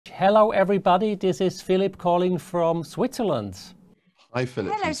Hello, everybody. This is Philip calling from Switzerland. Hi,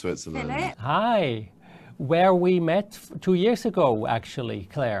 Philip Hello, from Switzerland. Philip. Hi. Where we met 2 years ago, actually,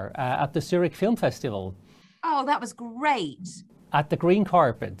 Claire, at the Zurich Film Festival. Oh, that was great. At the green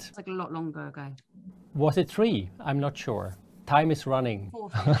carpet. It's like a lot longer ago. Was it 3? I'm not sure. Time is running.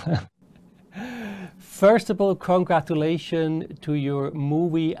 4. First of all, congratulations to your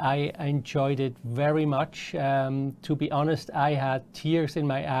movie. I enjoyed it very much. To be honest, I had tears in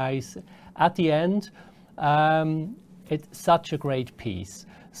my eyes at the end. It's such a great piece.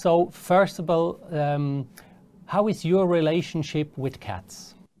 So first of all, how is your relationship with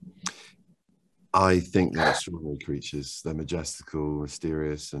cats? I think they're extraordinary creatures. They're majestical,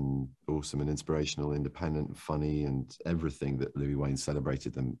 mysterious, and awesome, and inspirational, independent, and funny, and everything that Louis Wain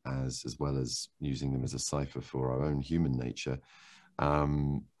celebrated them as well as using them as a cipher for our own human nature.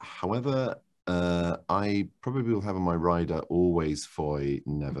 However, I probably will have on my rider always foy,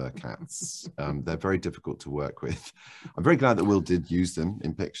 never cats. They're very difficult to work with. I'm very glad that Will did use them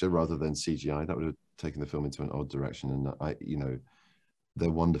in picture rather than CGI. That would have taken the film into an odd direction, and they're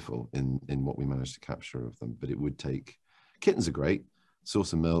wonderful in what we managed to capture of them, but it would take... Kittens are great.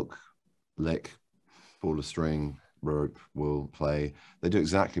 Source of milk, lick, pull a string, rope, wool, play. They do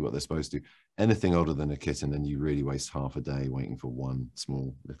exactly what they're supposed to. Anything older than a kitten, and you really waste half a day waiting for one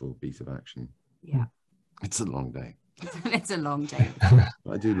small little beat of action. Yeah. It's a long day. It's a long day.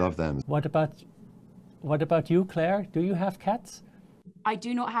 I do love them. What about you, Claire? Do you have cats? I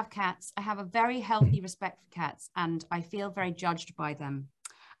do not have cats. I have a very healthy respect for cats, and I feel very judged by them.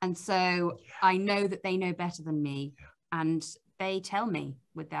 And so I know that they know better than me, and they tell me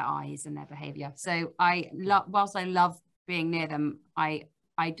with their eyes and their behavior. So whilst I love being near them, I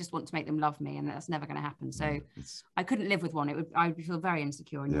just want to make them love me, and that's never going to happen. So I couldn't live with one. I would feel very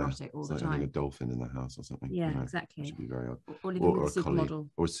insecure and neurotic all the time. Having a dolphin in the house or something. Yeah, exactly. It should be very odd. Or living with a supermodel.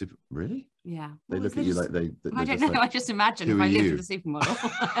 Or super. Really? Yeah. They look at you like they. I don't know. Like, I just imagine if I lived with a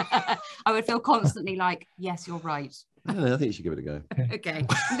supermodel, I would feel constantly like, yes, you're right. I don't know. I think you should give it a go. Okay,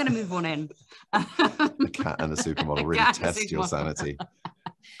 I'm going to move on in. The cat and the supermodel really test your sanity.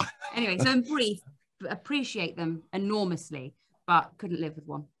 Anyway, so in brief, appreciate them enormously, but couldn't live with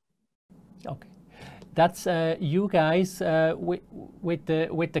one. Okay, that's you guys with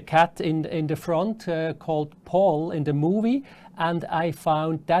the cat in the front called Paul in the movie, and I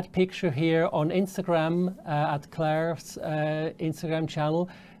found that picture here on Instagram at Claire's Instagram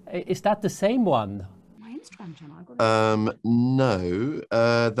channel. Is that the same one? My Instagram channel. I got it. No,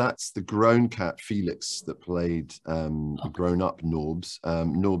 that's the grown cat Felix that played grown-up Norbs.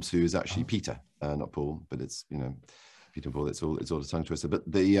 Norbs, who is actually Peter, not Paul, but it's Peter Paul. It's all a tongue twister. But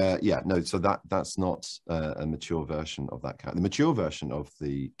so that's not a mature version of that cat. The mature version of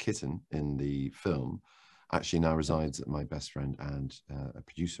the kitten in the film actually now resides at my best friend and a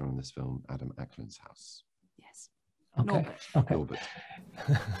producer on this film, Adam Ackland's house. Yes. Okay. Norbert.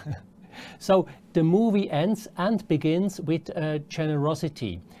 So the movie ends and begins with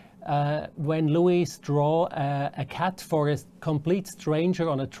generosity. When Louis draws a cat for a complete stranger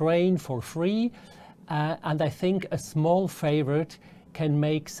on a train for free, and I think a small favorite can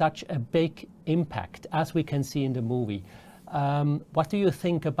make such a big impact, as we can see in the movie. What do you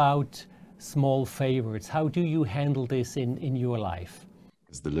think about small favorites? How do you handle this in your life?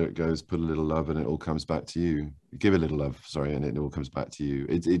 As the lyric goes, put a little love and it all comes back to you. Give a little love, sorry, and it all comes back to you.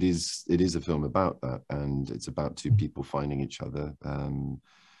 It is a film about that, and it's about two people finding each other,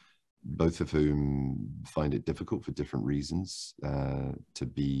 both of whom find it difficult for different reasons to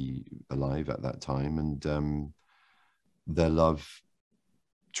be alive at that time, and their love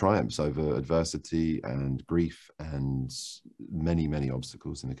triumphs over adversity and grief and many, many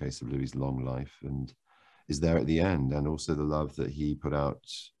obstacles in the case of Louis' long life, and is there at the end, and also the love that he put out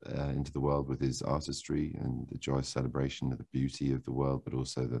into the world with his artistry and the joyous celebration of the beauty of the world, but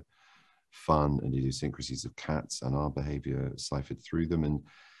also the fun and idiosyncrasies of cats and our behavior ciphered through them. And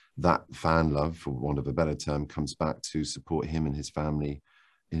that fan love, for want of a better term, comes back to support him and his family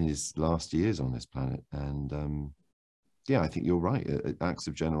in his last years on this planet. And I think you're right. Acts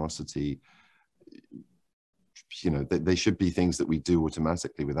of generosity, they should be things that we do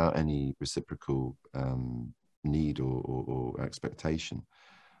automatically without any reciprocal need or expectation.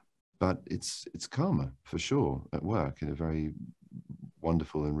 But it's karma, for sure, at work in a very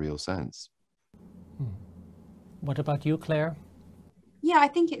wonderful and real sense. What about you, Claire? Yeah, I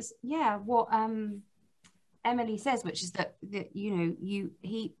think it's what Emily says, which is that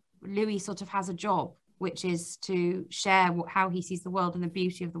Louis sort of has a job, which is to share how he sees the world and the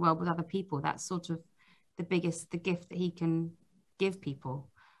beauty of the world with other people. That's sort of the gift that he can give people.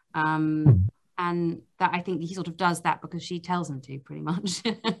 And and that I think he sort of does that because she tells him to, pretty much.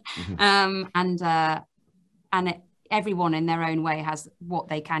 Everyone in their own way has what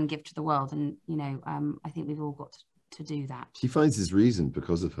they can give to the world, and I think we've all got to do that. He finds his reason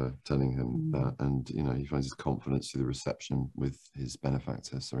because of her telling him that, and he finds his confidence through the reception with his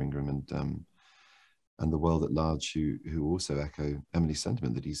benefactor Sir Ingram, and the world at large, who also echo Emily's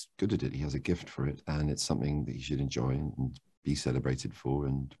sentiment that he's good at it. He has a gift for it, and it's something that he should enjoy and be celebrated for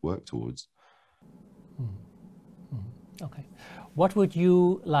and work towards. Okay. What would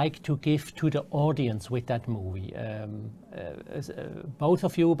you like to give to the audience with that movie? Both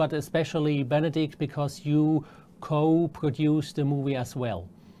of you, but especially Benedict, because you co-produced the movie as well.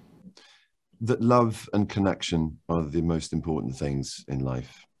 That love and connection are the most important things in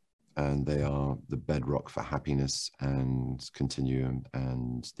life, and they are the bedrock for happiness and continuum,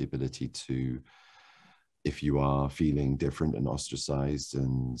 and the ability to, if you are feeling different and ostracized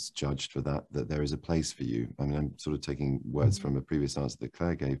and judged for that there is a place for you. I mean, I'm sort of taking words from a previous answer that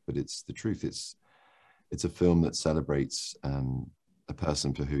Claire gave, but it's the truth. It's a film that celebrates a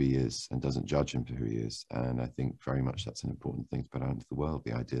person for who he is and doesn't judge him for who he is. And I think very much that's an important thing to put out into the world,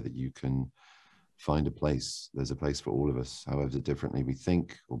 the idea that you can find a place. There's a place for all of us, however differently we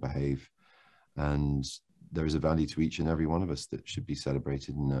think or behave. And there is a value to each and every one of us that should be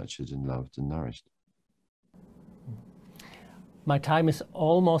celebrated and nurtured and loved and nourished. My time is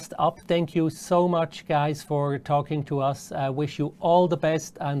almost up. Thank you so much, guys, for talking to us. I wish you all the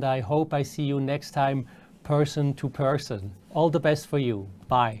best, and I hope I see you next time, person to person. All the best for you.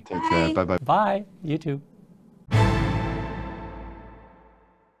 Bye. Take care. Bye-bye. Bye. You too.